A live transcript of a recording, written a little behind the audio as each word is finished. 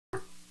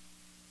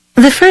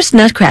The first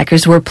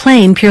nutcrackers were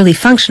plain, purely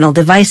functional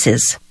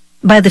devices.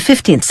 By the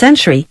 15th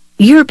century,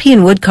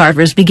 European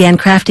woodcarvers began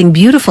crafting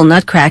beautiful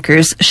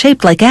nutcrackers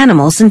shaped like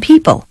animals and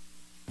people.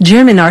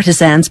 German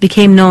artisans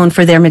became known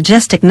for their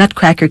majestic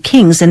nutcracker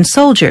kings and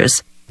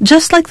soldiers,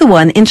 just like the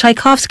one in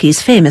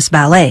Tchaikovsky's famous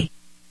ballet.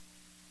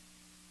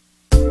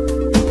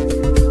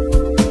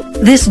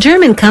 This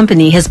German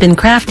company has been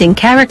crafting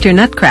character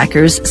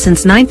nutcrackers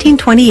since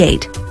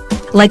 1928.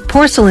 Like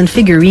porcelain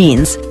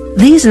figurines,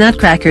 these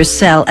nutcrackers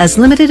sell as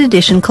limited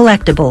edition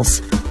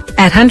collectibles.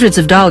 At hundreds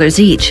of dollars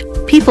each,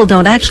 people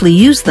don't actually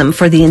use them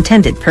for the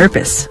intended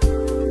purpose.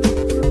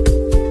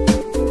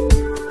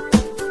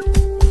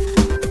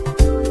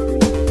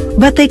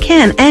 But they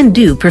can and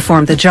do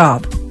perform the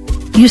job.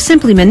 You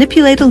simply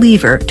manipulate a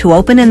lever to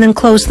open and then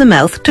close the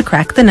mouth to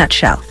crack the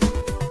nutshell.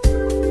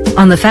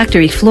 On the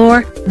factory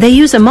floor, they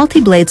use a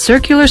multi-blade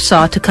circular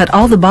saw to cut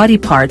all the body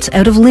parts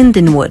out of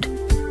linden wood.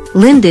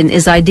 Linden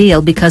is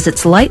ideal because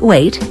it's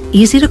lightweight,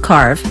 easy to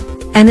carve,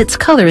 and its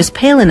color is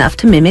pale enough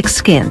to mimic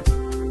skin.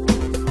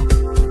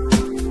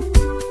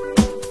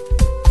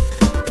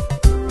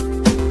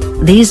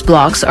 These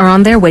blocks are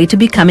on their way to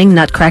becoming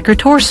nutcracker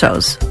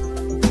torsos.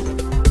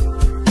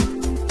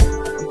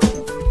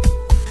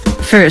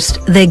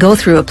 First, they go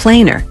through a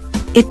planer.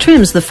 It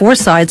trims the four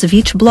sides of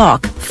each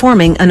block,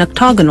 forming an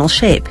octagonal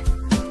shape.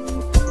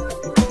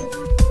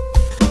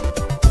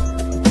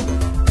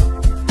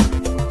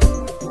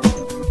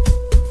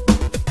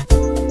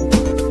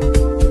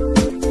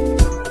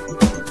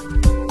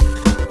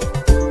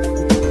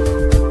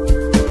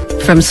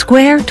 From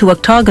square to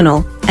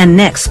octagonal and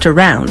next to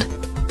round.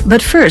 But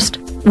first,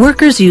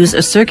 workers use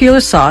a circular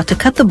saw to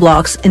cut the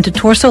blocks into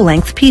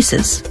torso-length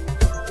pieces.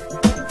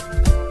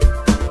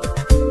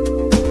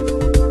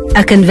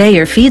 A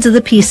conveyor feeds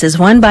the pieces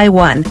one by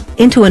one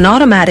into an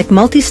automatic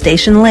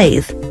multi-station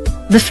lathe.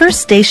 The first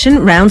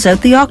station rounds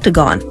out the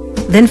octagon,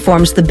 then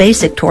forms the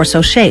basic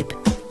torso shape.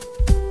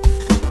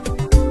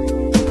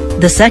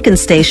 The second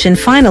station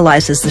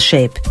finalizes the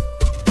shape.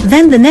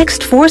 Then the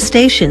next four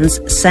stations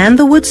sand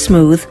the wood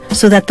smooth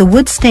so that the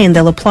wood stain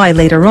they'll apply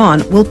later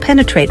on will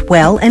penetrate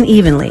well and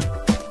evenly.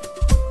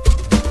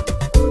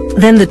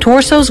 Then the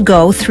torsos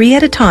go three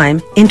at a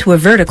time into a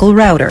vertical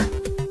router.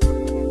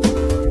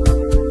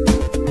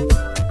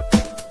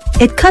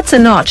 It cuts a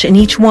notch in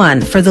each one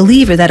for the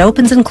lever that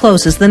opens and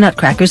closes the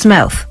nutcracker's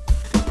mouth.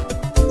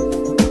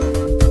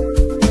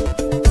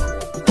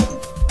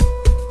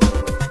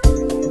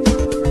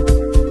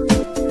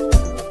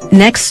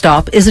 Next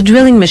stop is a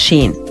drilling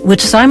machine, which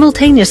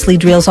simultaneously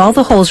drills all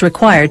the holes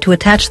required to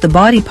attach the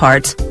body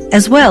parts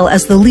as well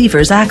as the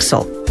lever's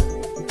axle.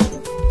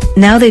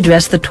 Now they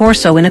dress the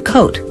torso in a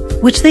coat,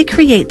 which they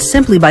create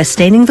simply by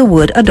staining the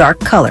wood a dark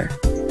color.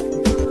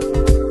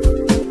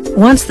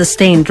 Once the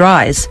stain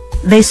dries,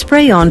 they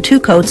spray on 2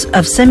 coats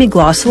of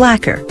semi-gloss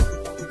lacquer.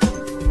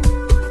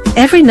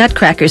 Every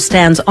nutcracker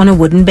stands on a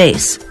wooden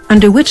base,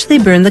 under which they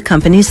burn the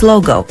company's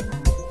logo.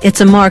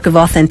 It's a mark of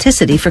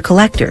authenticity for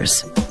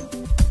collectors.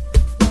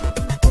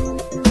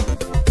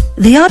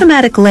 The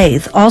automatic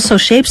lathe also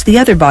shapes the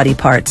other body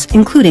parts,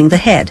 including the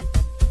head.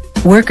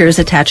 Workers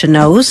attach a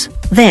nose,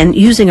 then,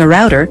 using a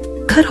router,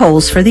 cut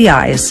holes for the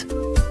eyes.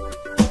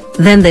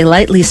 Then they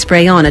lightly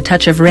spray on a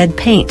touch of red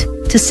paint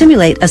to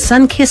simulate a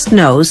sun-kissed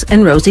nose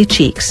and rosy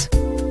cheeks.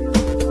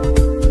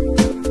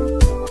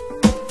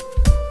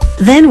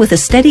 Then, with a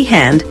steady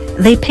hand,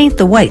 they paint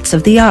the whites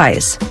of the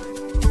eyes.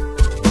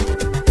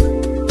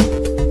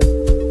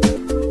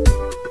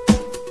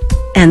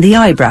 And the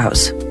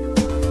eyebrows.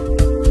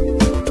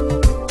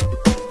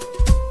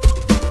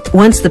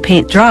 Once the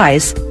paint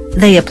dries,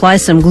 they apply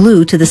some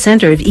glue to the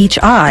center of each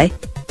eye,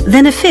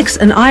 then affix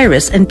an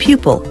iris and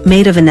pupil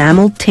made of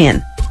enameled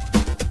tin.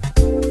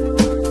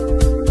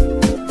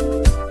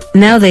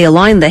 Now they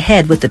align the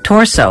head with the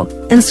torso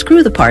and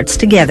screw the parts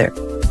together.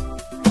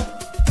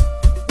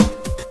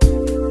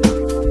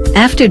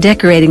 After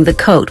decorating the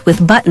coat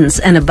with buttons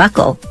and a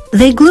buckle,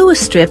 they glue a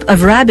strip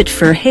of rabbit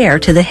fur hair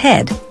to the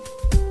head.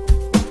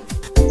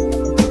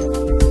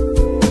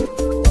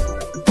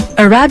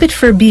 A rabbit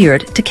fur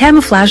beard to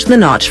camouflage the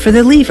notch for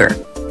the lever.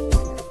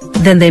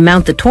 Then they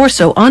mount the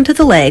torso onto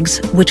the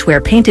legs, which wear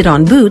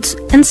painted-on boots,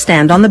 and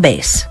stand on the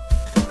base.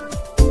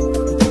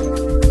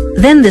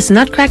 Then this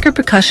nutcracker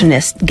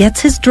percussionist gets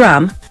his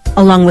drum,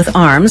 along with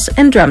arms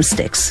and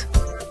drumsticks.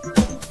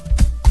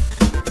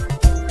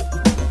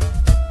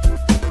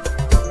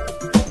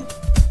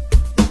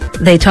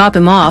 They top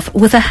him off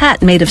with a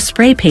hat made of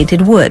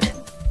spray-painted wood.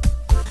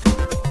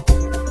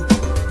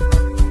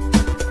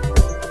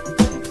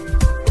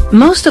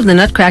 Most of the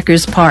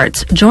nutcracker's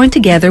parts join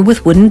together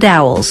with wooden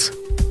dowels.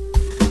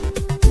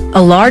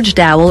 A large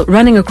dowel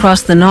running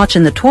across the notch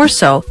in the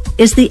torso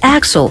is the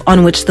axle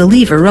on which the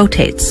lever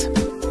rotates.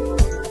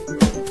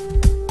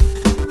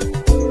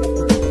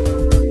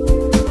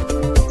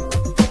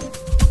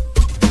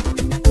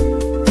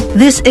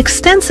 This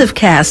extensive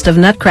cast of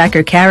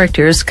nutcracker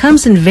characters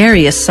comes in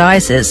various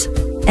sizes,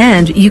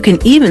 and you can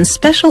even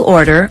special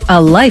order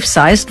a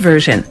life-sized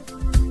version.